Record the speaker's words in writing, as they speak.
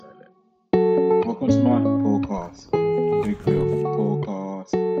Becker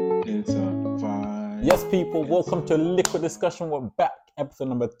podcast. It's a vibe. Yes, people, welcome to Liquid Discussion. We're back, episode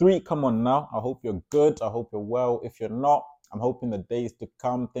number 3. Come on now. I hope you're good. I hope you're well. If you're not, I'm hoping the days to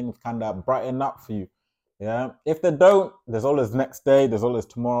come, things kind of brighten up for you. Yeah. If they don't, there's always next day, there's always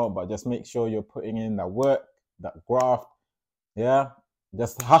tomorrow, but just make sure you're putting in that work, that graft. Yeah.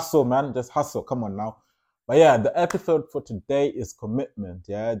 Just hustle, man. Just hustle. Come on now. But yeah, the episode for today is commitment.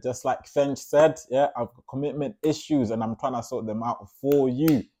 Yeah. Just like Fench said, yeah, I've got commitment issues and I'm trying to sort them out for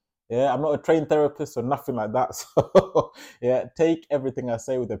you. Yeah, I'm not a trained therapist or nothing like that. So yeah, take everything I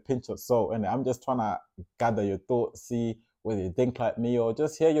say with a pinch of salt. And I'm just trying to gather your thoughts, see whether you think like me or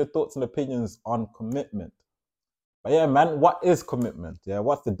just hear your thoughts and opinions on commitment. But yeah, man, what is commitment? Yeah,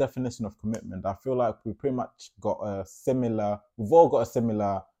 what's the definition of commitment? I feel like we've all got a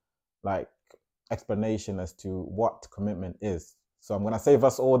similar like explanation as to what commitment is. So I'm gonna save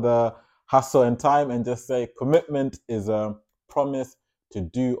us all the hustle and time and just say commitment is a promise to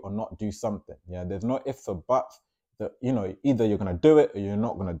do or not do something. Yeah, there's no ifs or buts. Either you're gonna do it or you're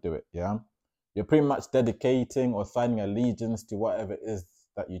not gonna do it. Yeah, you're pretty much dedicating or signing allegiance to whatever it is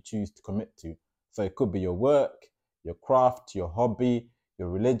that you choose to commit to. So it could be your work, your craft, your hobby, your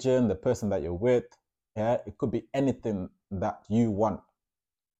religion, the person that you're with. Yeah, it could be anything that you want.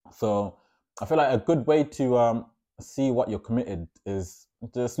 So I feel like a good way to see what you're committed is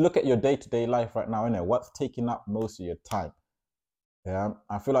just look at your day-to-day life right now, innit? What's taking up most of your time? Yeah,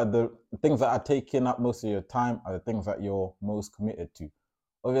 I feel like the things that are taking up most of your time are the things that you're most committed to.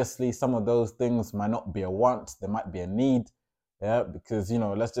 Obviously, some of those things might not be a want, they might be a need. Yeah, because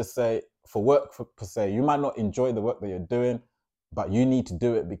let's just say for work per se, you might not enjoy the work that you're doing, but you need to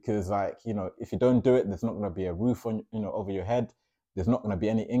do it because, if you don't do it, there's not going to be a roof on, over your head. There's not going to be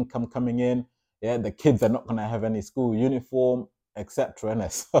any income coming in. Yeah, the kids are not going to have any school uniform, etc.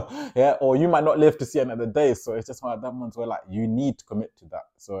 So, yeah, or you might not live to see another day. So it's just one of them ones where like you need to commit to that.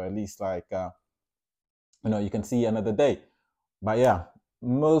 So at least you can see another day. But yeah,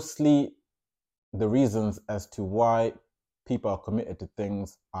 mostly the reasons as to why people are committed to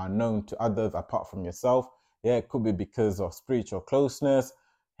things are known to others apart from yourself. Yeah, it could be because of spiritual closeness,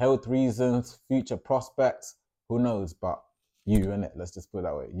 health reasons, future prospects, who knows, but you, innit? Let's just put it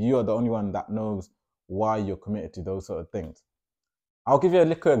that way. You are the only one that knows why you're committed to those sort of things. I'll give you a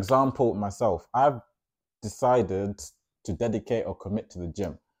little example myself. I've decided to dedicate or commit to the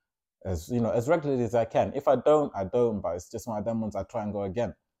gym as regularly as I can. If I don't, I don't, but it's just one of them ones I try and go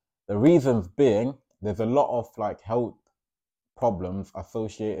again. The reasons being, there's a lot of like health problems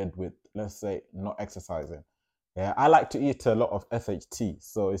associated with, let's say, not exercising. Yeah, I like to eat a lot of SHT,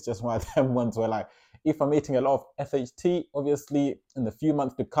 so it's just one of them ones where like if I'm eating a lot of SHT, obviously in the few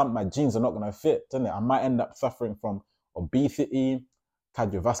months to come, my genes are not going to fit, isn't it? I might end up suffering from obesity,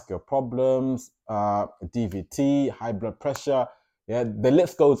 cardiovascular problems, DVT, high blood pressure. Yeah, the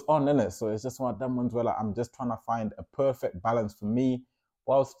list goes on, innit? So it's just one of them ones where like I'm just trying to find a perfect balance for me,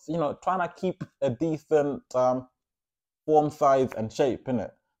 whilst trying to keep a decent form, size, and shape,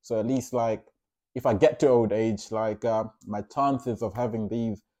 innit? So at least like if I get to old age, like my chances of having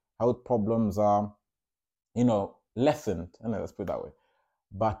these health problems are, lessened, and let's put it that way.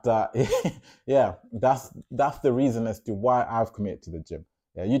 But yeah, that's the reason as to why I've committed to the gym.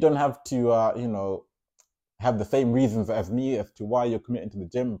 Yeah, you don't have to, have the same reasons as me as to why you're committing to the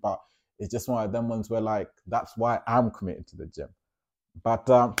gym, but it's just one of them ones where like that's why I'm committed to the gym. But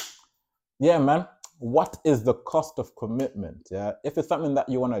yeah, man, what is the cost of commitment? Yeah, if it's something that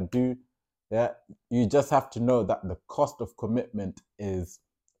you want to do, yeah, you just have to know that the cost of commitment is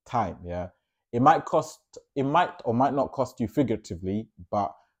time. Yeah, it might or might not cost you figuratively,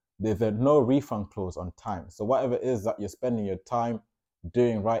 but there's a no refund clause on time. So whatever it is that you're spending your time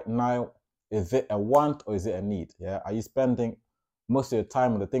doing right now, is it a want or is it a need? Yeah, are you spending most of your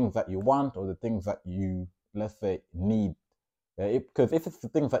time on the things that you want or the things that you, let's say, need? Yeah, because if it's the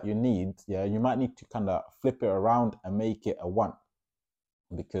things that you need, yeah, you might need to kind of flip it around and make it a want.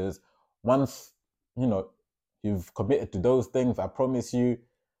 Because once you've committed to those things, I promise you,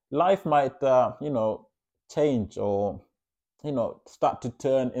 life might change or start to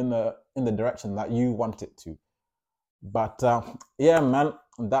turn in the direction that you want it to. But yeah, man,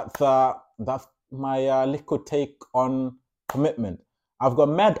 that's my little take on commitment. I've got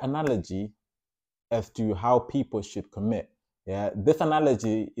mad analogy as to how people should commit. Yeah, this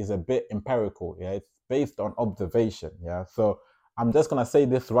analogy is a bit empirical. Yeah, it's based on observation. Yeah, so I'm just gonna say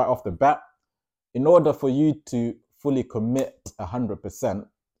this right off the bat. In order for you to fully commit 100%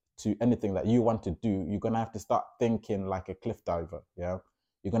 to anything that you want to do, you're gonna have to start thinking like a cliff diver. Yeah,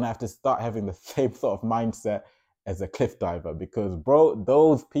 you're gonna have to start having the same sort of mindset as a cliff diver because, bro,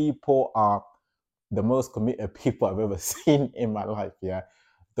 those people are the most committed people I've ever seen in my life. Yeah,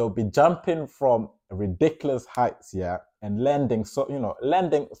 they'll be jumping from ridiculous heights. Yeah, and landing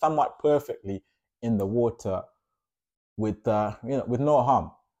landing somewhat perfectly in the water with with no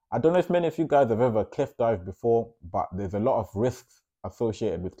harm. I don't know if many of you guys have ever cliff dived before, but there's a lot of risks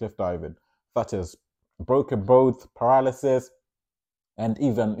associated with cliff diving, such as broken bones, paralysis, and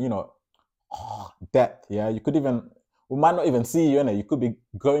even death. Yeah, you could even we might not even see you. You could be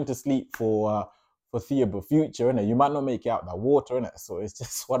going to sleep for foreseeable future. You might not make it out that water. So it's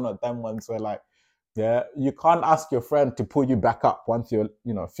just one of them ones where like, yeah, you can't ask your friend to pull you back up once your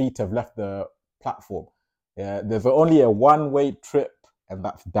feet have left the platform. Yeah, there's only a one-way trip, and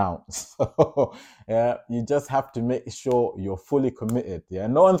that's down. So yeah, you just have to make sure you're fully committed. Yeah,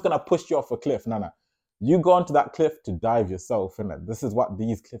 no one's gonna push you off a cliff. No, no, you go onto that cliff to dive yourself, and this is what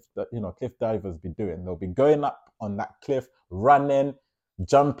these cliff divers be doing. They'll be going up on that cliff, running,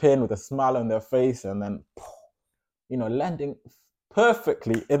 jumping with a smile on their face, and then landing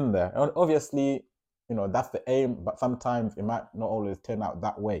perfectly in there. And obviously, that's the aim, but sometimes it might not always turn out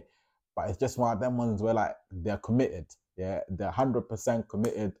that way. But it's just one of them ones where like they're committed. Yeah, they're 100%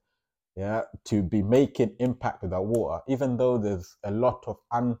 committed. Yeah, to be making impact with that water, even though there's a lot of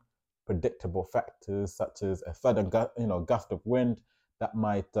unpredictable factors such as a sudden gust of wind that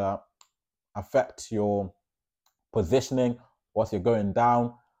might affect your positioning whilst you're going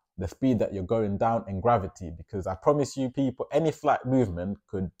down, the speed that you're going down, and gravity. Because I promise you, people, any slight movement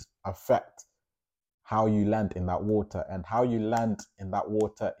could affect how you land in that water, and how you land in that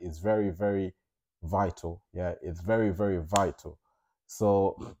water is very, very vital. Yeah, it's very, very vital.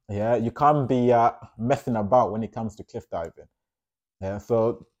 So yeah, you can't be messing about when it comes to cliff diving. Yeah.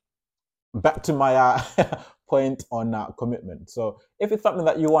 So back to my point on commitment. So if it's something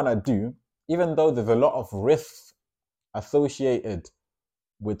that you want to do, even though there's a lot of risks associated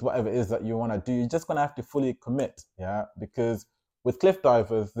with whatever it is that you want to do, you're just going to have to fully commit. Yeah, because with cliff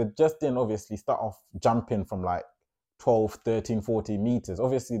divers, they just didn't obviously start off jumping from like 12, 13, 14 meters.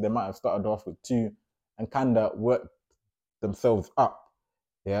 Obviously, they might have started off with 2 and kind of worked themselves up.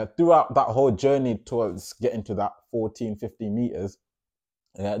 Yeah, throughout that whole journey towards getting to that 14, 15 meters,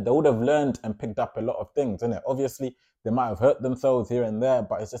 yeah, they would have learned and picked up a lot of things, innit? Obviously, they might have hurt themselves here and there,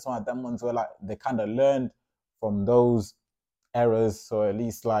 but it's just one of them ones where like they kind of learned from those errors. So at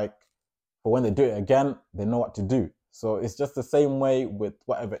least like for when they do it again, they know what to do. So it's just the same way with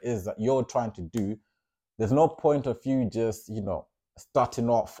whatever it is that you're trying to do. There's no point of you just, starting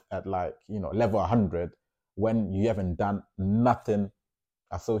off at like, level 100 when you haven't done nothing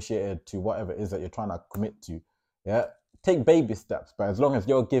associated to whatever it is that you're trying to commit to. Yeah. Take baby steps, but as long as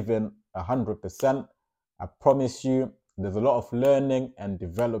you're giving 100%, I promise you there's a lot of learning and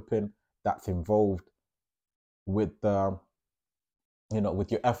developing that's involved with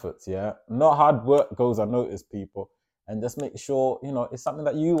with your efforts. Yeah, no hard work goes unnoticed, people, and just make sure it's something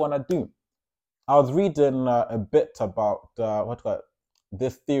that you want to do. I was reading a bit about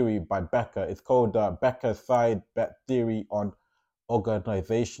this theory by Becker. It's called Becker's side bet theory on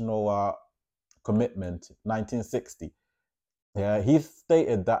organizational commitment, 1960. Yeah, he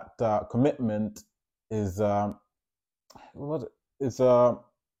stated that commitment is what is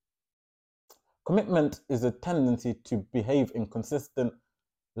commitment is a tendency to behave in consistent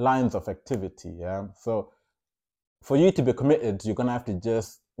lines of activity. Yeah, so for you to be committed, you're gonna have to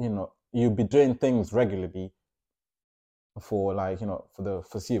just you'll be doing things regularly for like for the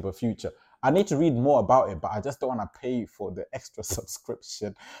foreseeable future. I need to read more about it, but I just don't want to pay for the extra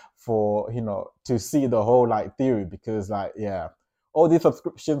subscription for to see the whole like theory, because like yeah, all these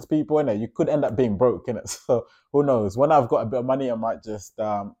subscriptions, people, you could end up being broke in it. So who knows? When I've got a bit of money, I might just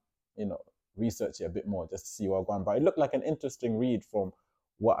you know research it a bit more just to see what I'm going. But it looked like an interesting read from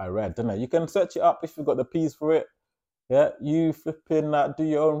what I read. Don't know. You can search it up if you've got the peas for it. Yeah, you flipping do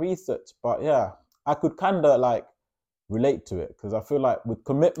your own research. But yeah, I could kind of like relate to it, because I feel like with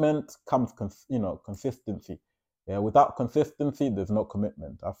commitment comes consistency. Yeah, without consistency there's no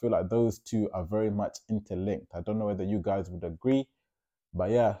commitment. I feel like those two are very much interlinked. I don't know whether you guys would agree,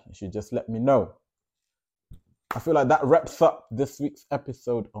 but yeah, you should just let me know. I feel like that wraps up this week's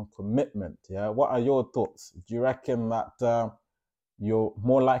episode on commitment. Yeah, what are your thoughts? Do you reckon that you're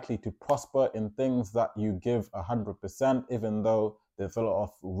more likely to prosper in things that you give 100%, even though there's a lot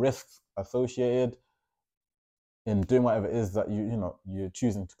of risks associated in doing whatever it is that you're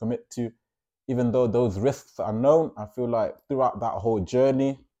choosing to commit to? Even though those risks are known, I feel like throughout that whole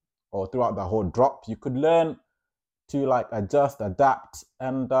journey or throughout the whole drop, you could learn to like adjust, adapt,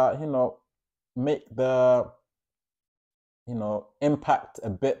 and make the impact a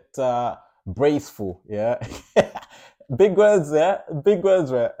bit braceful. Yeah. Big words, yeah. Big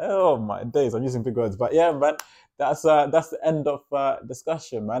words, right? Oh my days, I'm using big words. But yeah, man, that's the end of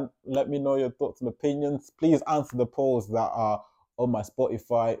discussion, man. Let me know your thoughts and opinions. Please answer the polls that are on my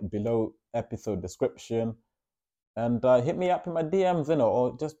Spotify below episode description, and hit me up in my DMs,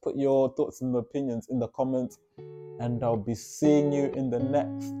 or just put your thoughts and opinions in the comments. And I'll be seeing you in the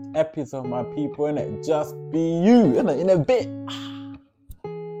next episode, my people. Innit? Just be you, innit? In a bit.